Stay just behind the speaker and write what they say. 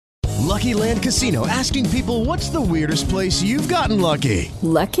Lucky Land Casino, asking people, what's the weirdest place you've gotten lucky?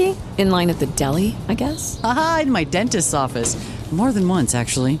 Lucky? In line at the deli, I guess? Aha, in my dentist's office. More than once,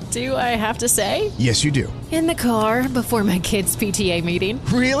 actually. Do I have to say? Yes, you do. In the car before my kids' PTA meeting.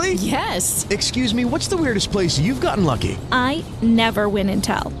 Really? Yes. Excuse me, what's the weirdest place you've gotten lucky? I never win and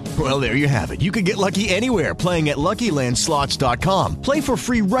tell. Well, there you have it. You can get lucky anywhere, playing at LuckyLandSlots.com. Play for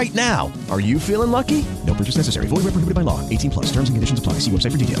free right now. Are you feeling lucky? No purchase necessary. Void where prohibited by law. 18 plus. Terms and conditions apply. See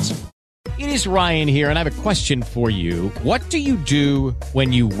website for details. It is Ryan here, and I have a question for you. What do you do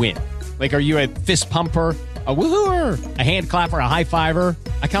when you win? Like, are you a fist pumper, a woohooer, a hand clapper, a high fiver?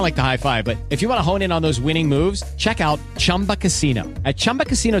 I kind of like the high five, but if you want to hone in on those winning moves, check out Chumba Casino. At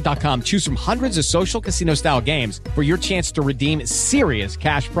ChumbaCasino.com, choose from hundreds of social casino-style games for your chance to redeem serious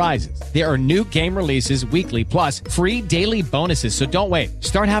cash prizes. There are new game releases weekly, plus free daily bonuses. So don't wait.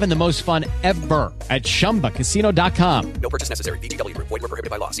 Start having the most fun ever at ChumbaCasino.com. No purchase necessary. VGW. Void where prohibited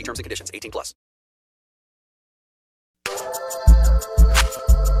by law. See terms and conditions. 18 plus.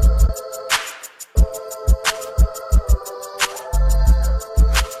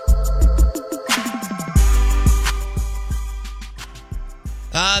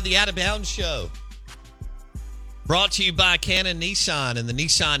 The Out of Bounds Show, brought to you by Cannon Nissan and the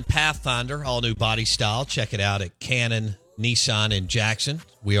Nissan Pathfinder, all new body style. Check it out at Cannon Nissan in Jackson.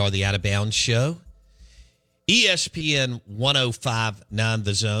 We are the Out of Bounds Show. ESPN 105.9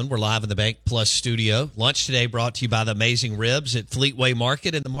 The Zone. We're live in the Bank Plus studio. Lunch today brought to you by the Amazing Ribs at Fleetway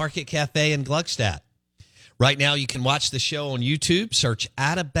Market and the Market Cafe in Gluckstadt. Right now you can watch the show on YouTube. Search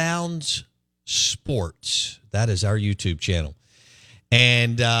Out of Bounds Sports. That is our YouTube channel.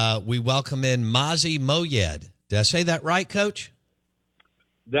 And we welcome in Mazi Moayed. Did I say that right, Coach?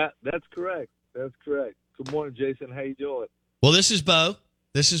 That's correct. That's correct. Good morning, Jason. How you doing? Well, this is Bo.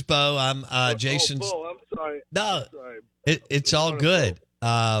 I'm Jason's. Oh, Bo, I'm sorry. No, I'm sorry. It's all good.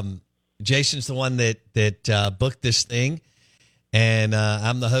 Jason's the one that booked this thing, and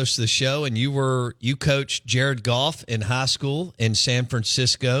I'm the host of the show. And you coached Jared Goff in high school in San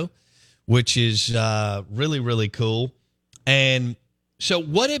Francisco, which is really, really cool. And so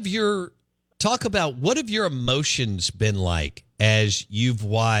what have your emotions been like as you've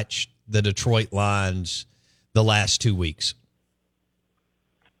watched the Detroit Lions the last 2 weeks?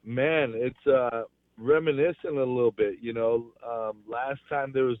 Man, it's reminiscent a little bit. You know, last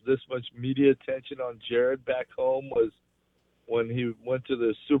time there was this much media attention on Jared back home was when he went to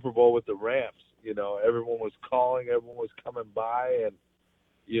the Super Bowl with the Rams. You know, everyone was calling, everyone was coming by, and,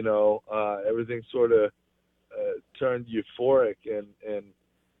 you know, everything sort of turned euphoric and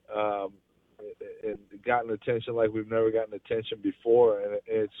gotten attention like we've never gotten attention before, and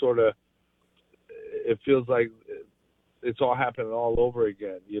it sort of feels like it's all happening all over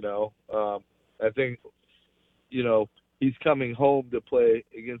again. You know, I think, you know, he's coming home to play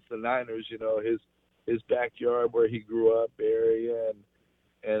against the Niners. You know, his backyard where he grew up, area,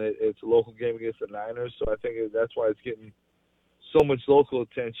 and it's a local game against the Niners. So I think that's why it's getting so much local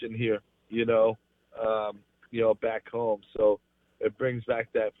attention here. You know, back home. So it brings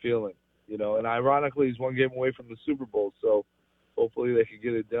back that feeling, you know, and ironically he's one game away from the Super Bowl. So hopefully they can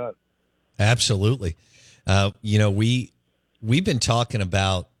get it done. Absolutely. You know, we've been talking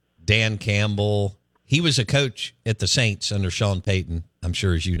about Dan Campbell. He was a coach at the Saints under Sean Payton, I'm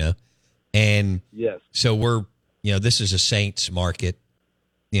sure, as you know. And yes, so this is a Saints market,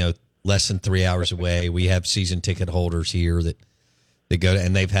 you know, less than 3 hours away. We have season ticket holders here that go to,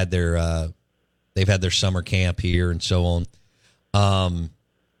 and they've had their summer camp here and so on. And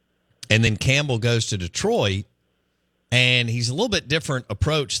then Campbell goes to Detroit, and he's a little bit different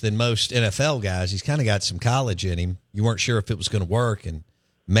approach than most NFL guys. He's kind of got some college in him. You weren't sure if it was going to work, and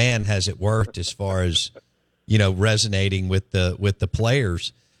man, has it worked as far as, you know, resonating with the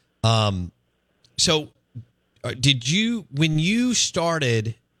players. So did you, when you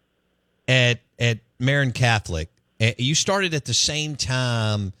started at Marion Catholic, you started at the same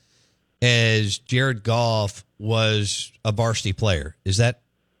time as Jared Goff was a varsity player? Is that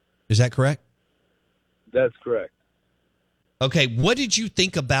correct? That's correct. Okay, what did you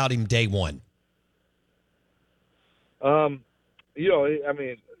think about him day one? You know, I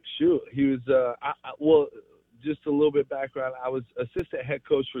mean, shoot, he was. Well, just a little bit background. I was assistant head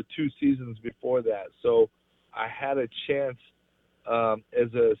coach for 2 seasons before that, so I had a chance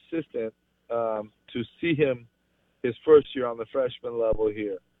as an assistant to see him his first year on the freshman level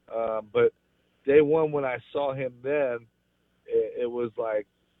here. But day one, when I saw him then, it was like,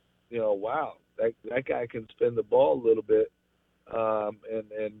 you know, wow, that guy can spin the ball a little bit.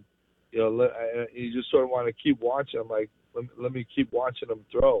 And you know, you just sort of want to keep watching him. Like, let me keep watching him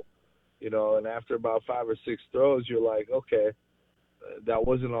throw, you know. And after about 5 or 6 throws, you're like, okay, that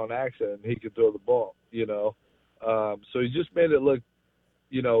wasn't on accident. He could throw the ball, So he just made it look,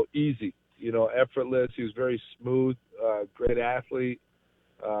 easy, effortless. He was very smooth, great athlete,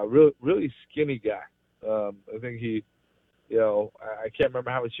 really skinny guy. I think he, I can't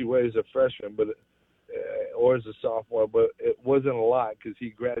remember how much he weighed as a freshman, but or as a sophomore, but it wasn't a lot because he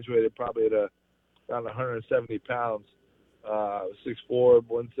graduated probably at around 170 pounds, 6'4",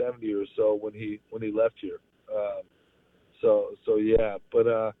 170 or so when he left here. So yeah,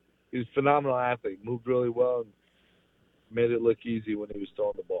 but he was a phenomenal athlete, moved really well, and made it look easy when he was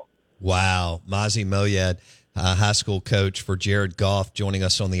throwing the ball. Wow. Mazi Moayed, high school coach for Jared Goff, joining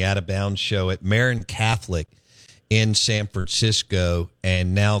us on the Out of Bounds show at Marin Catholic in San Francisco.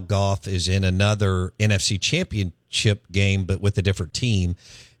 And now Goff is in another NFC championship game, but with a different team.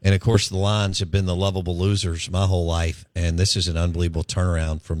 And, of course, the Lions have been the lovable losers my whole life. And this is an unbelievable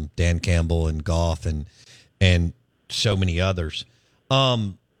turnaround from Dan Campbell and Goff and so many others.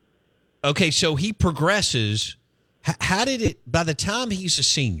 Okay, so he progresses. How did it, by the time he's a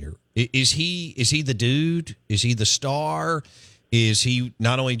senior, is he the dude? Is he the star? Is he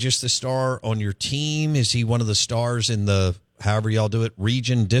not only just the star on your team? Is he one of the stars in the, however y'all do it,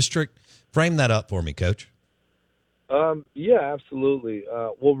 region, district? Frame that up for me, Coach. Yeah, absolutely.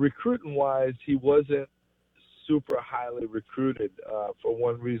 Well, recruiting-wise, he wasn't super highly recruited for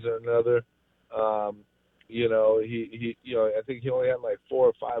one reason or another. I think he only had like 4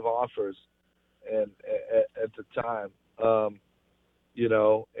 or 5 offers, and at the time, and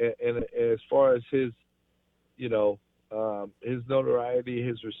as far as his, his notoriety,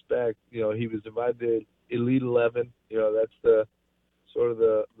 his respect, he was invited to Elite 11. That's the sort of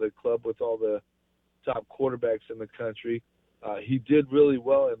the club with all the top quarterbacks in the country. He did really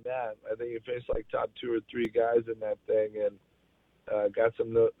well in that. I think he finished like top 2 or 3 guys in that thing, and got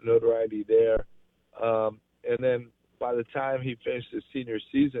some notoriety there. And then by the time he finished his senior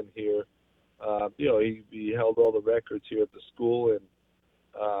season here, he held all the records here at the school, and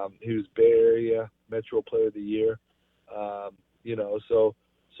he was Bay Area Metro Player of the Year.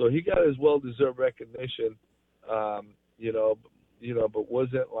 So he got his well-deserved recognition, but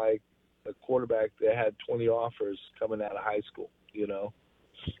wasn't like a quarterback that had 20 offers coming out of high school,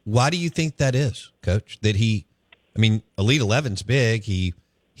 Why do you think that is, Coach? That Elite 11's big. He's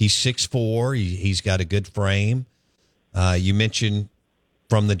 6'4". He's got a good frame. You mentioned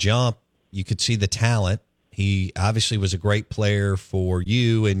from the jump, you could see the talent. He obviously was a great player for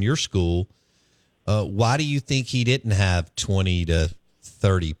you and your school. Why do you think he didn't have 20 to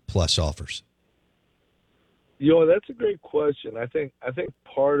 30 plus offers? That's a great question. I think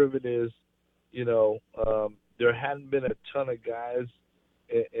part of it is, there hadn't been a ton of guys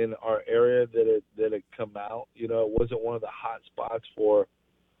in our area that had come out. It wasn't one of the hot spots for,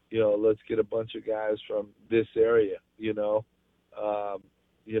 let's get a bunch of guys from this area.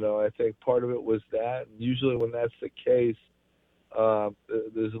 I think part of it was that. And usually when that's the case,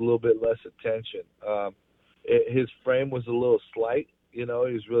 there's a little bit less attention. His frame was a little slight. He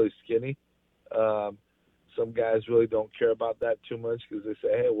was really skinny. Some guys really don't care about that too much because they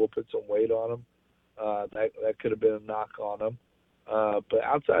say, hey, we'll put some weight on him. That could have been a knock on him. But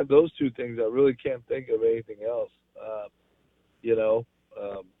outside those 2 things, I really can't think of anything else,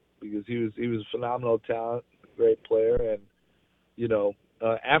 because he was a phenomenal talent, great player. And,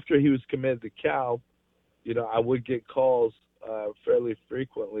 after he was committed to Cal, I would get calls fairly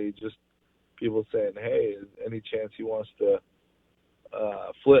frequently, just people saying, hey, is any chance he wants to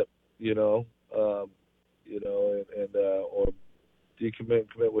flip, or decommit and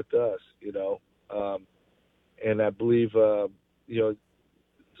commit with us, and I believe,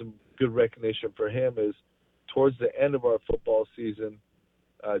 some good recognition for him is towards the end of our football season,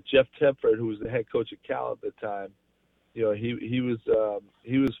 Jeff Tedford, who was the head coach at Cal at the time, he was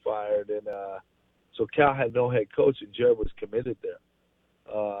fired, and so Cal had no head coach, and Jared was committed there.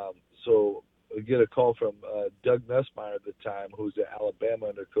 So we get a call from Doug Nussmeier at the time, who was at Alabama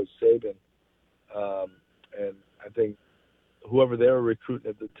under Coach Saban, and I think whoever they were recruiting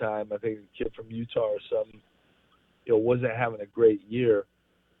at the time, I think a kid from Utah or something, wasn't having a great year,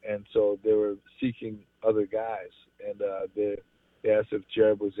 and so they were seeking other guys, and they asked if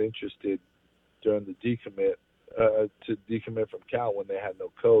Jared was interested during the decommit to decommit from Cal when they had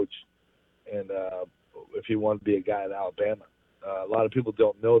no coach, and if he wanted to be a guy at Alabama. A lot of people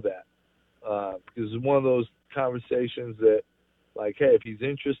don't know that because it's one of those conversations that, like, hey, if he's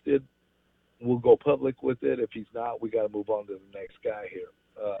interested, we'll go public with it. If he's not, we got to move on to the next guy here.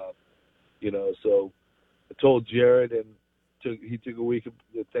 So I told Jared, and he took a week to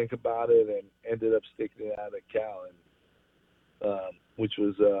think about it and ended up sticking it out at Cal, and which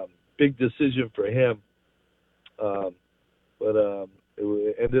was a big decision for him. but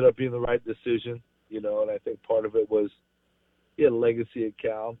it ended up being the right decision, and I think part of it was he had a legacy at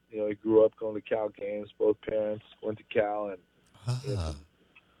Cal. He grew up going to Cal games. Both parents went to Cal, and his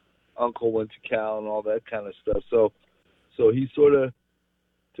uncle went to Cal and all that kind of stuff. So he sort of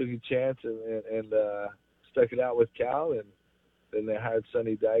took a chance and stuck it out with Cal, and then they hired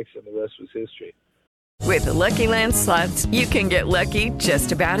Sonny Dykes, and the rest was history. With the Lucky Land Slots, you can get lucky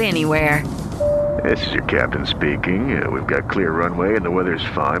just about anywhere. This is your captain speaking. We've got clear runway and the weather's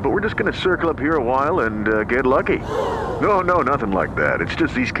fine, but we're just going to circle up here a while and get lucky. No, nothing like that. It's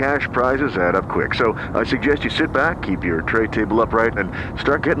just these cash prizes add up quick. So I suggest you sit back, keep your tray table upright, and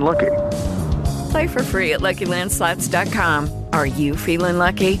start getting lucky. Play for free at LuckyLandSlots.com. Are you feeling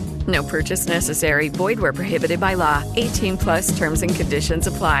lucky? No purchase necessary. Void where prohibited by law. 18+ terms and conditions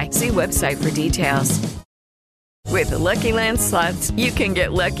apply. See website for details. With the Lucky Land Slots, you can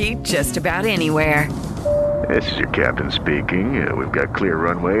get lucky just about anywhere. This is your captain speaking. We've got clear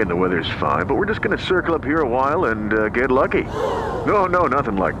runway and the weather's fine, but we're just going to circle up here a while and get lucky. No,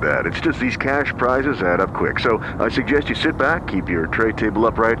 nothing like that. It's just these cash prizes add up quick. So I suggest you sit back, keep your tray table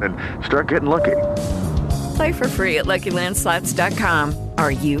upright, and start getting lucky. Play for free at LuckyLandSlots.com.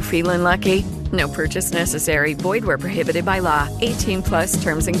 Are you feeling lucky? No purchase necessary. Void where prohibited by law. 18+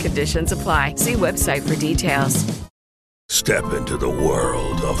 terms and conditions apply. See website for details. Step into the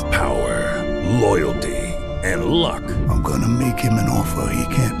world of power, loyalty, and luck. I'm gonna make him an offer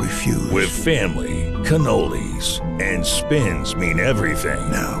he can't refuse. With family, cannolis, and spins mean everything.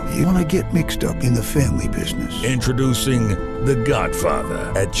 Now, you wanna get mixed up in the family business. Introducing The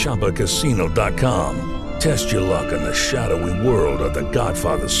Godfather at ChumbaCasino.com. Test your luck in the shadowy world of The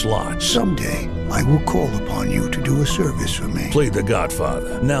Godfather slot. Someday, I will call upon you to do a service for me. Play The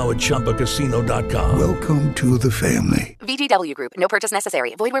Godfather, now at ChumbaCasino.com. Welcome to the family. VGW Group. No purchase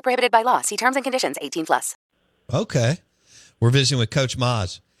necessary. Void where prohibited by law. See terms and conditions. 18+. Okay. We're visiting with Coach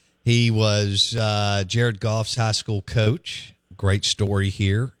Maz. He was Jared Goff's high school coach. Great story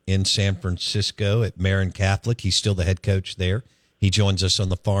here in San Francisco at Marin Catholic. He's still the head coach there. He joins us on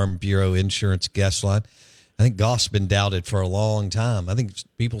the Farm Bureau Insurance guest line. I think Goff's been doubted for a long time. I think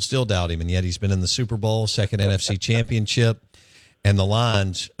people still doubt him, and yet he's been in the Super Bowl, second NFC championship. And the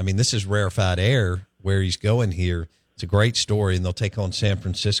Lions, I mean, this is rarefied air where he's going here. It's a great story, and they'll take on San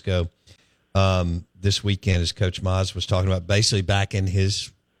Francisco this weekend, as Coach Maz was talking about, basically back in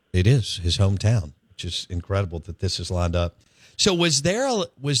his hometown, which is incredible that this is lined up. So was there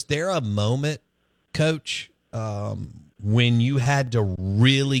a moment, Coach, when you had to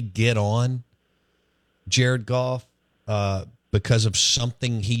really get on Jared Goff because of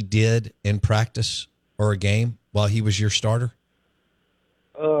something he did in practice or a game while he was your starter?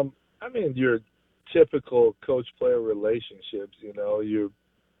 I mean, your typical coach-player relationships, you're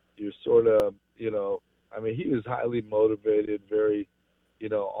sort of, I mean, he was highly motivated, very,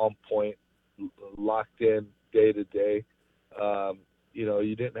 on point, locked in day to day.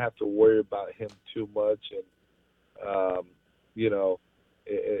 You didn't have to worry about him too much. And,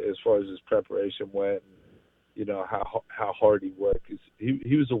 as far as his preparation went, how hard he worked.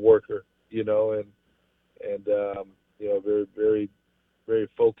 He was a worker, and very, very, very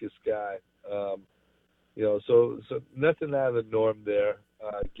focused guy. So nothing out of the norm there,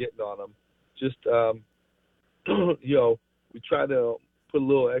 getting on him. Just, we try to put a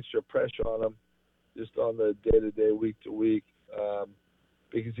little extra pressure on him just on the day-to-day, week-to-week,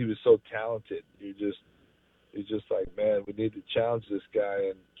 because he was so talented. You're just like, man, we need to challenge this guy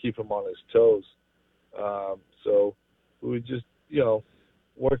and keep him on his toes. So we would just,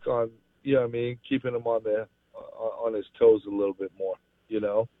 work on, keeping him on his toes a little bit more,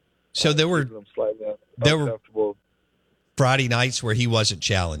 So there were uncomfortable Friday nights where he wasn't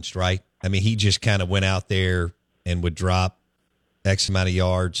challenged, right? I mean, he just kind of went out there and would drop X amount of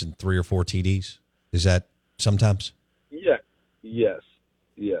yards and 3 or 4 TDs. Is that sometimes? Yeah. Yes.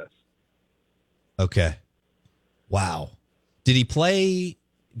 Okay. Wow. Did he play?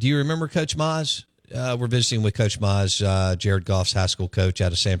 Do you remember Coach Maz? We're visiting with Coach Maz, Jared Goff's high school coach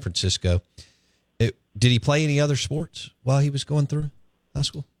out of San Francisco. Did he play any other sports while he was going through high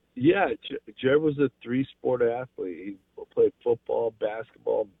school? Yeah, Jared was a 3-sport athlete. He played football,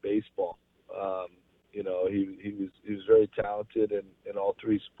 basketball, and baseball. He was very talented in all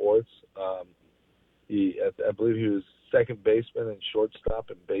 3 sports. I believe he was second baseman and shortstop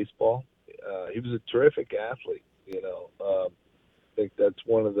in baseball. He was a terrific athlete. I think that's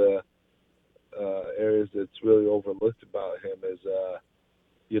one of the areas that's really overlooked about him is,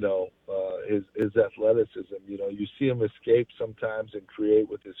 his athleticism. You see him escape sometimes and create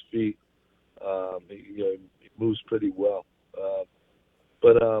with his feet. He moves pretty well.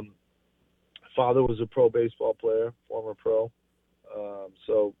 But father was a pro baseball player, former pro.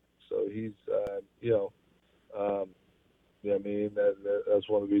 So he's, I mean, that's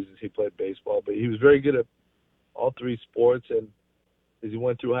one of the reasons he played baseball. But he was very good at all three sports, and as he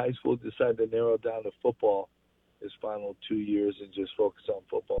went through high school, decided to narrow down to football his final 2 years and just focus on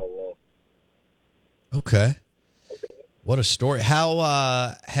football alone. Okay. What a story.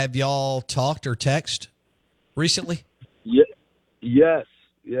 How have y'all talked or text recently? Yes.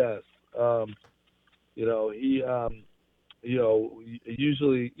 He,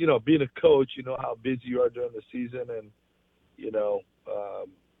 usually, being a coach, you know how busy you are during the season, and how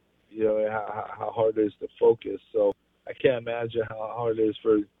hard it is to focus. So I can't imagine how hard it is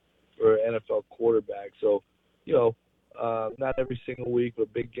for an NFL quarterback. So, not every single week,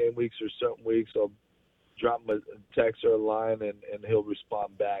 but big game weeks or certain weeks, I'll drop him a text or a line, and he'll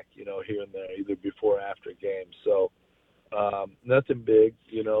respond back, here and there, either before or after games. So nothing big,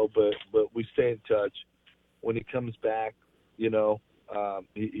 but we stay in touch. When he comes back, he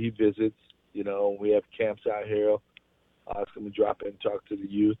visits, we have camps out here. I'll ask him to drop in, talk to the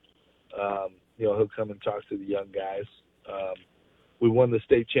youth. He'll come and talk to the young guys. We won the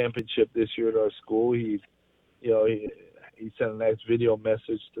state championship this year at our school. He sent a nice video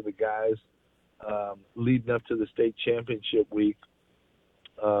message to the guys leading up to the state championship week,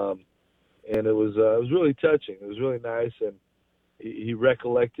 and it was really touching. It was really nice, and he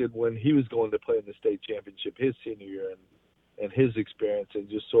recollected when he was going to play in the state championship his senior year and his experience, and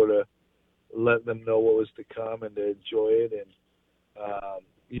just sort of let them know what was to come and to enjoy it, and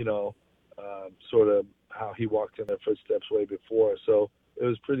sort of how he walked in their footsteps way before. So it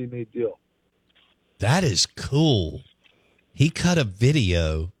was a pretty neat deal. That is cool. He cut a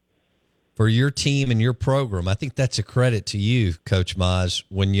video for your team and your program. I think that's a credit to you, Coach Maz,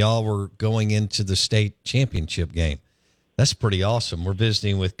 when y'all were going into the state championship game. That's pretty awesome. We're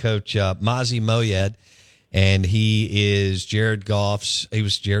visiting with Coach Mazi Moayed, and he was Jared Goff's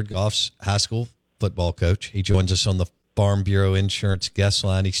high school football coach. He joins us on the Farm Bureau Insurance guest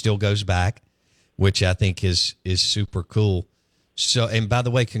line. He still goes back, which I think is super cool. So, and by the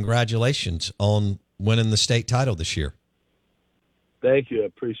way, congratulations on winning the state title this year. Thank you. I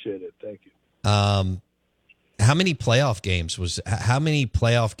appreciate it. Thank you. How many playoff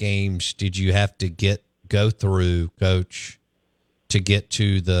games did you have to go through, Coach, to get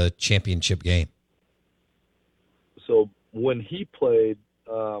to the championship game? So when he played,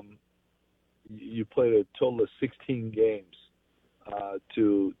 you played a total of 16 games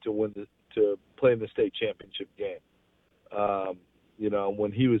to play in the state championship game.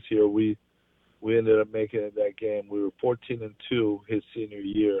 When he was here, we ended up making it that game. We were 14-2 his senior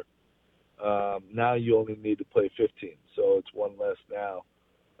year. Now you only need to play 15, so it's one less now.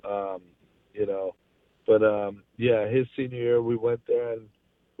 But his senior year we went there and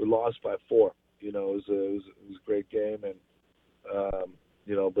we lost by 4. It was a great game, and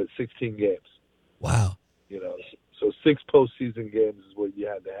but 16 games. Wow. So 6 postseason games is what you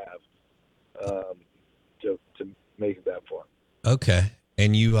had to have to make it that far. Okay,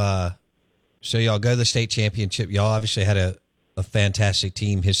 and you so y'all go to the state championship. Y'all obviously had a fantastic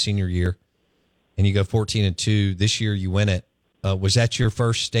team his senior year, and you go 14-2 this year. You win it. Was that your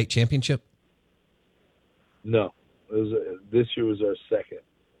first state championship? No, this year was our second.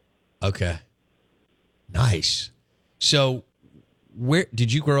 Okay, nice. So, where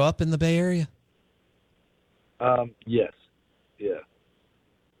did you grow up in the Bay Area? Yes. Yeah.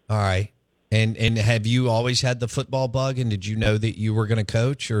 All right. And have you always had the football bug? And did you know that you were going to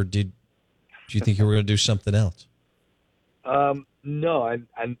coach, or did you think you were going to do something else? No, I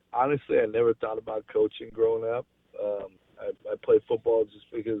honestly I never thought about coaching growing up. I played football just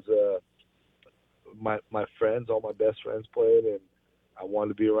because my friends, all my best friends played, and I wanted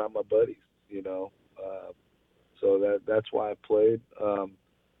to be around my buddies. So that's why I played.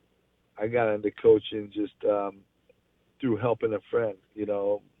 I got into coaching just through helping a friend.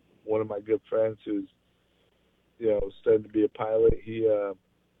 One of my good friends who's studying to be a pilot.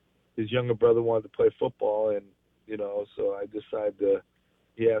 His younger brother wanted to play football, and so I decided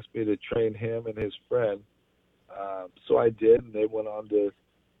he asked me to train him and his friend. So I did, and they went on to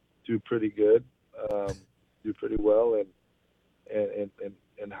do pretty good, do pretty well in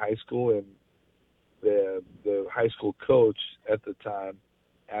high school. And the high school coach at the time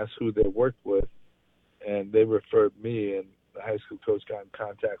asked who they worked with, and they referred me, and the high school coach got in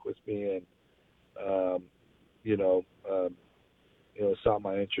contact with me and saw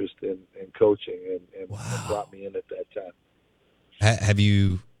my interest in coaching and brought me in at that time. Have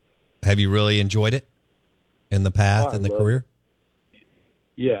you really enjoyed it in the path and the career?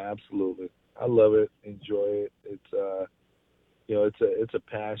 Yeah, absolutely. I love it. Enjoy it. It's it's a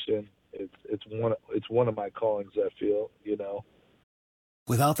passion. it's one of my callings. I feel,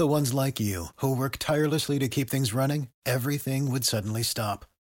 Without the ones like you, who work tirelessly to keep things running, everything would suddenly stop.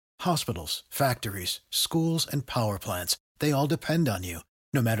 Hospitals, factories, schools, and power plants, they all depend on you.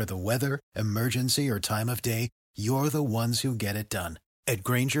 No matter the weather, emergency, or time of day, you're the ones who get it done. At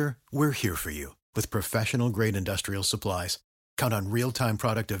Grainger, we're here for you with professional-grade industrial supplies. Count on real-time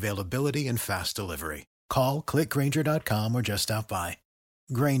product availability and fast delivery. Call, click Grainger.com, or just stop by.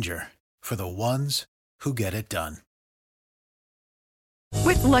 Grainger, for the ones who get it done.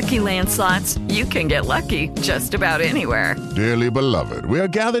 With Lucky Land Slots, you can get lucky just about anywhere. Dearly beloved, we are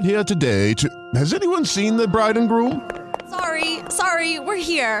gathered here today to... Has anyone seen the bride and groom? Sorry, we're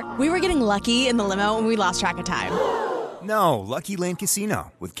here. We were getting lucky in the limo and we lost track of time. No, Lucky Land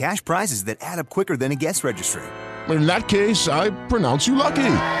Casino, with cash prizes that add up quicker than a guest registry. In that case, I pronounce you lucky.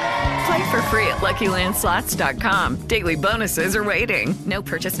 Play for free at LuckyLandSlots.com. Daily bonuses are waiting. No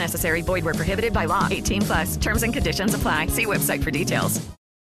purchase necessary. Void where prohibited by law. 18+. Terms and conditions apply. See website for details.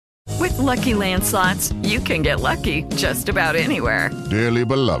 With Lucky Land Slots, you can get lucky just about anywhere. Dearly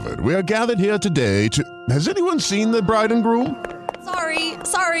beloved, we are gathered here today to... Has anyone seen the bride and groom?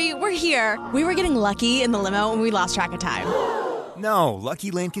 Sorry, we're here. We were getting lucky in the limo and we lost track of time. No,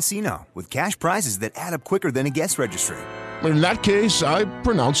 Lucky Land Casino, with cash prizes that add up quicker than a guest registry. In that case, I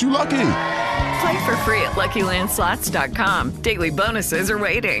pronounce you lucky. Play for free at LuckyLandSlots.com. Daily bonuses are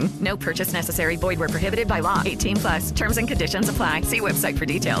waiting. No purchase necessary. Void where prohibited by law. 18+. Terms and conditions apply. See website for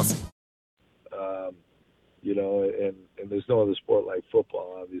details. And there's no other sport like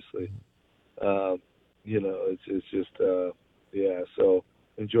football, obviously. It's just, so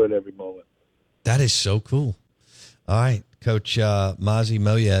enjoyed every moment. That is so cool. All right, Coach Mazi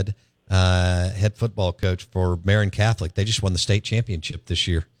Moayed, head football coach for Marion Catholic. They just won the state championship this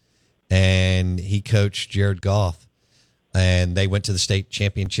year, and he coached Jared Goff, and they went to the state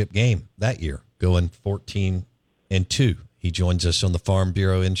championship game that year, going 14-2. He joins us on the Farm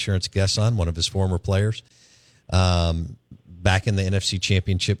Bureau Insurance guest line, one of his former players, back in the NFC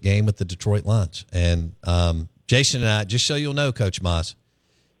championship game with the Detroit Lions. And Jason and I, just so you'll know, Coach Maz,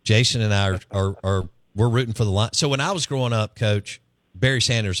 Jason and I we're rooting for the Lions. So when I was growing up, Coach, Barry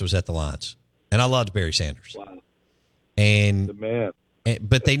Sanders was at the Lions, and I loved Barry Sanders. Wow. And the man.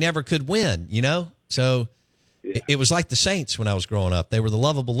 But they never could win, So it was like the Saints when I was growing up. They were the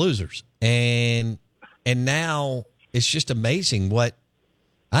lovable losers. And now it's just amazing what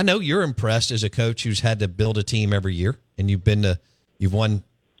I know you're impressed as a coach who's had to build a team every year, and you've won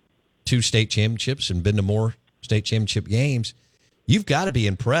 2 state championships and been to more state championship games. You've got to be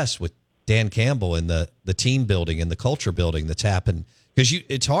impressed with Dan Campbell and the team building and the culture building that's happened, because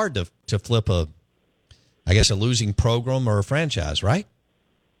it's hard to flip a losing program or a franchise, right?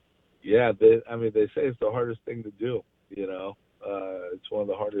 Yeah, they say it's the hardest thing to do. It's one of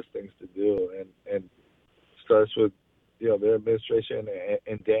the hardest things to do, and starts with their administration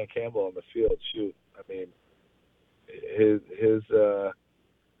and Dan Campbell on the field. Shoot, his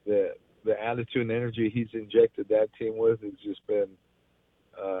the attitude and energy he's injected that team with has just been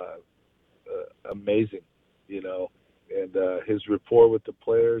amazing, and his rapport with the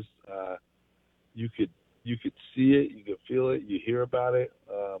players, you could see it, you could feel it, you hear about it.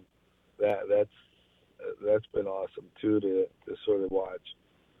 That's been awesome too to sort of watch.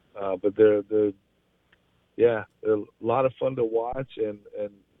 But they're a lot of fun to watch, and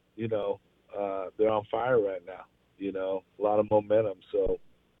they're on fire right now. A lot of momentum. So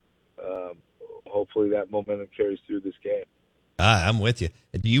hopefully that momentum carries through this game. I'm with you.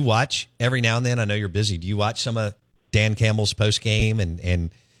 Do you watch every now and then? I know you're busy. Do you watch some of Dan Campbell's post game?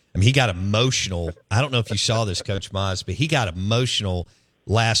 And he got emotional. I don't know if you saw this, Coach Maz, but he got emotional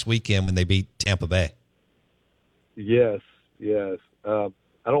last weekend when they beat Tampa Bay. Yes. I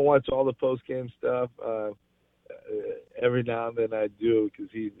don't watch all the post game stuff. Every now and then I do,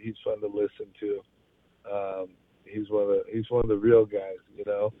 because he's fun to listen to. He's one of the real guys,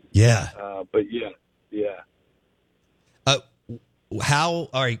 Yeah. But yeah. All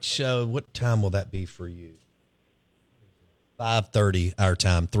right, so what time will that be for you? 5:30 our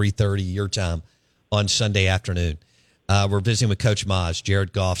time, 3:30 your time on Sunday afternoon. We're visiting with Coach Maz,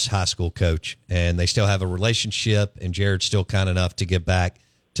 Jared Goff's high school coach, and they still have a relationship, and Jared's still kind enough to give back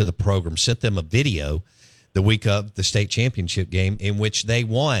to the program. Sent them a video the week of the state championship game in which they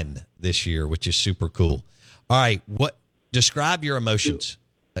won this year, which is super cool. All right, describe your emotions.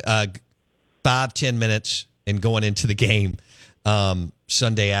 5-10 minutes and going into the game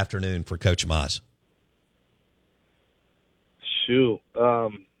Sunday afternoon for Coach Maz. Shoot,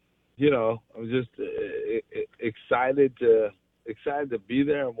 I'm just excited to be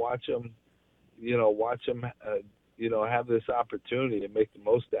there and watch them. have this opportunity and make the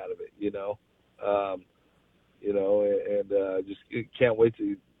most out of it, and just can't wait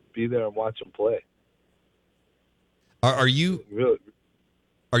to be there and watch them play. Are you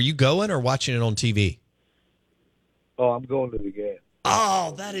going or watching it on TV? Oh, I'm going to the game.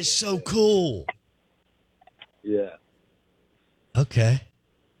 Oh, that is so cool. Yeah. Okay.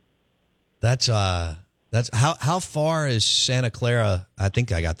 That's how far is Santa Clara? I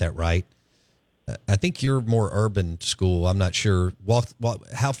think I got that right. I think you're more urban school. I'm not sure.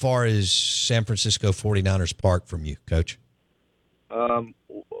 How far is San Francisco 49ers Park from you, Coach?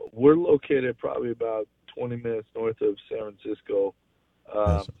 We're located probably about 20 minutes north of San Francisco.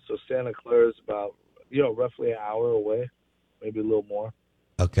 So Santa Clara is about, roughly an hour away, maybe a little more.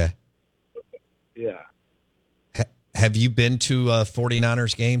 Okay. Yeah. Have you been to a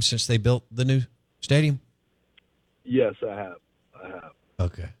 49ers game since they built the new stadium? Yes, I have.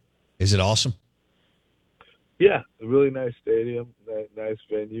 Okay. Is it awesome? Yeah, a really nice stadium, nice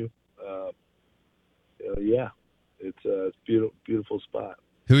venue. Yeah, it's a beautiful spot.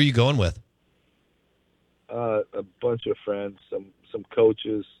 Who are you going with? A bunch of friends, some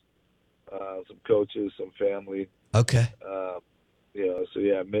coaches, some family. Okay.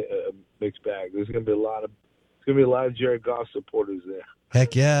 Mixed bag. There's gonna be a lot of Jared Goff supporters there.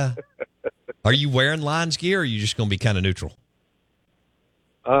 Heck yeah. Are you wearing Lions gear, or are you just going to be kind of neutral?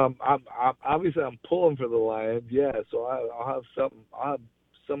 I'm obviously I'm pulling for the Lions. Yeah, so I'll have some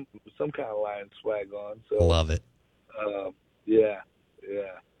kind of Lions swag on. So love it. Yeah.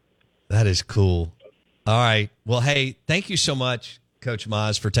 That is cool. All right. Well, hey, thank you so much, Coach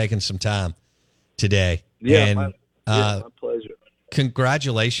Maz, for taking some time today. Yeah, my pleasure.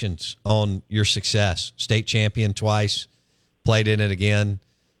 Congratulations on your success. State champion twice, played in it again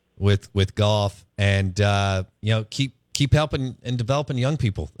with Goff, and keep helping and developing young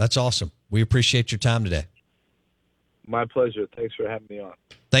people. That's awesome. We appreciate your time today. My pleasure. Thanks for having me on.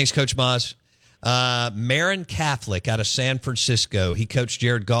 Thanks, Coach Maz. Marin Catholic out of San Francisco. He coached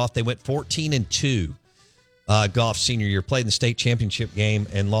Jared Goff. They went 14-2. Goff's senior year, played in the state championship game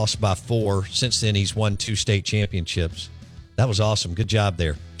and lost by 4. Since then, he's won 2 state championships. That was awesome. Good job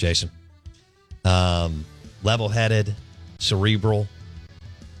there, Jason. Level-headed, cerebral,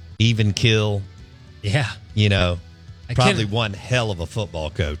 even kill. Yeah. Probably one hell of a football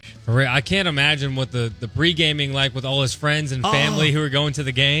coach. I can't imagine what the pre-gaming like with all his friends and family who are going to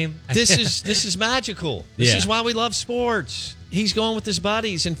the game. This is magical. This is why we love sports. He's going with his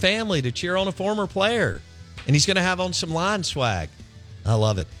buddies and family to cheer on a former player. And he's going to have on some line swag. I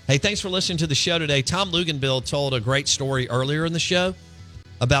love it. Hey, thanks for listening to the show today. Tom Luganbill told a great story earlier in the show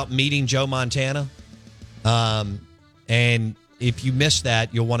about meeting Joe Montana. And if you missed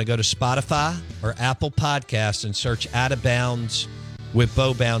that, you'll want to go to Spotify or Apple Podcasts and search Out of Bounds with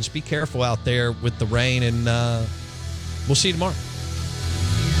Bo Bounds. Be careful out there with the rain, and we'll see you tomorrow.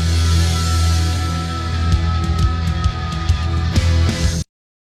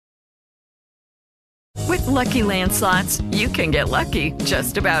 With Lucky Land Slots, you can get lucky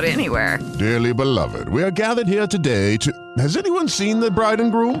just about anywhere. Dearly beloved, we are gathered here today to... Has anyone seen the bride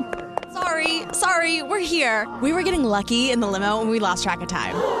and groom? Sorry, we're here. We were getting lucky in the limo and we lost track of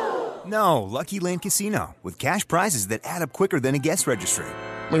time. No, Lucky Land Casino, with cash prizes that add up quicker than a guest registry.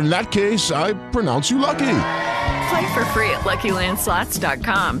 In that case, I pronounce you lucky. Play for free at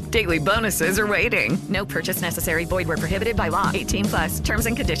LuckyLandSlots.com. Daily bonuses are waiting. No purchase necessary. Void where prohibited by law. 18+. Terms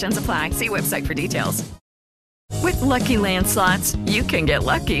and conditions apply. See website for details. With Lucky Land Slots, you can get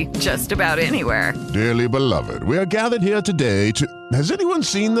lucky just about anywhere. Dearly beloved, we are gathered here today to... Has anyone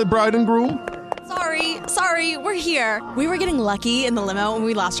seen the bride and groom? Sorry, we're here. We were getting lucky in the limo and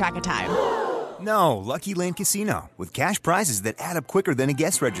we lost track of time. No, Lucky Land Casino, with cash prizes that add up quicker than a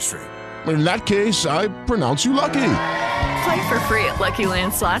guest registry. In that case, I pronounce you lucky. Play for free at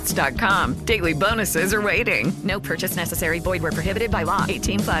LuckyLandSlots.com. Daily bonuses are waiting. No purchase necessary. Void where prohibited by law.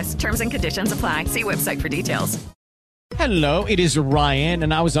 18+. Terms and conditions apply. See website for details. Hello, it is Ryan,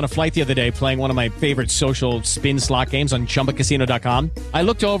 and I was on a flight the other day playing one of my favorite social spin slot games on ChumbaCasino.com. I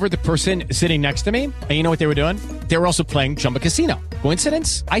looked over at the person sitting next to me, and you know what they were doing? They were also playing Chumba Casino.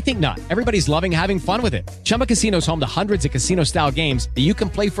 Coincidence? I think not. Everybody's loving having fun with it. Chumba Casino is home to hundreds of casino-style games that you can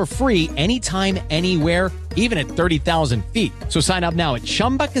play for free anytime, anywhere, even at 30,000 feet. So sign up now at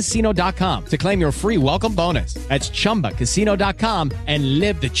ChumbaCasino.com to claim your free welcome bonus. That's ChumbaCasino.com and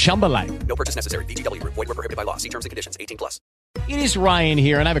live the Chumba life. No purchase necessary. VGW. Void where prohibited by law. See terms and conditions. 18+. It is Ryan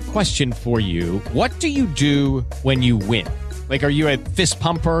here, and I have a question for you. What do you do when you win? Like, are you a fist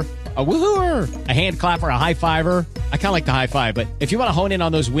pumper, a woohooer, a hand clapper, a high fiver? I kind of like the high five, but if you want to hone in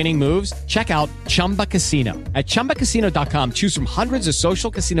on those winning moves, check out Chumba Casino. At ChumbaCasino.com, choose from hundreds of social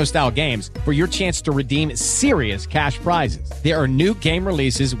casino style games for your chance to redeem serious cash prizes. There are new game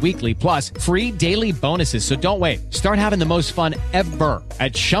releases weekly, plus free daily bonuses. So don't wait. Start having the most fun ever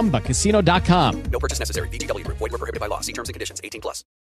at ChumbaCasino.com. No purchase necessary. VGW Group. Void where prohibited by law. See terms and conditions. 18+.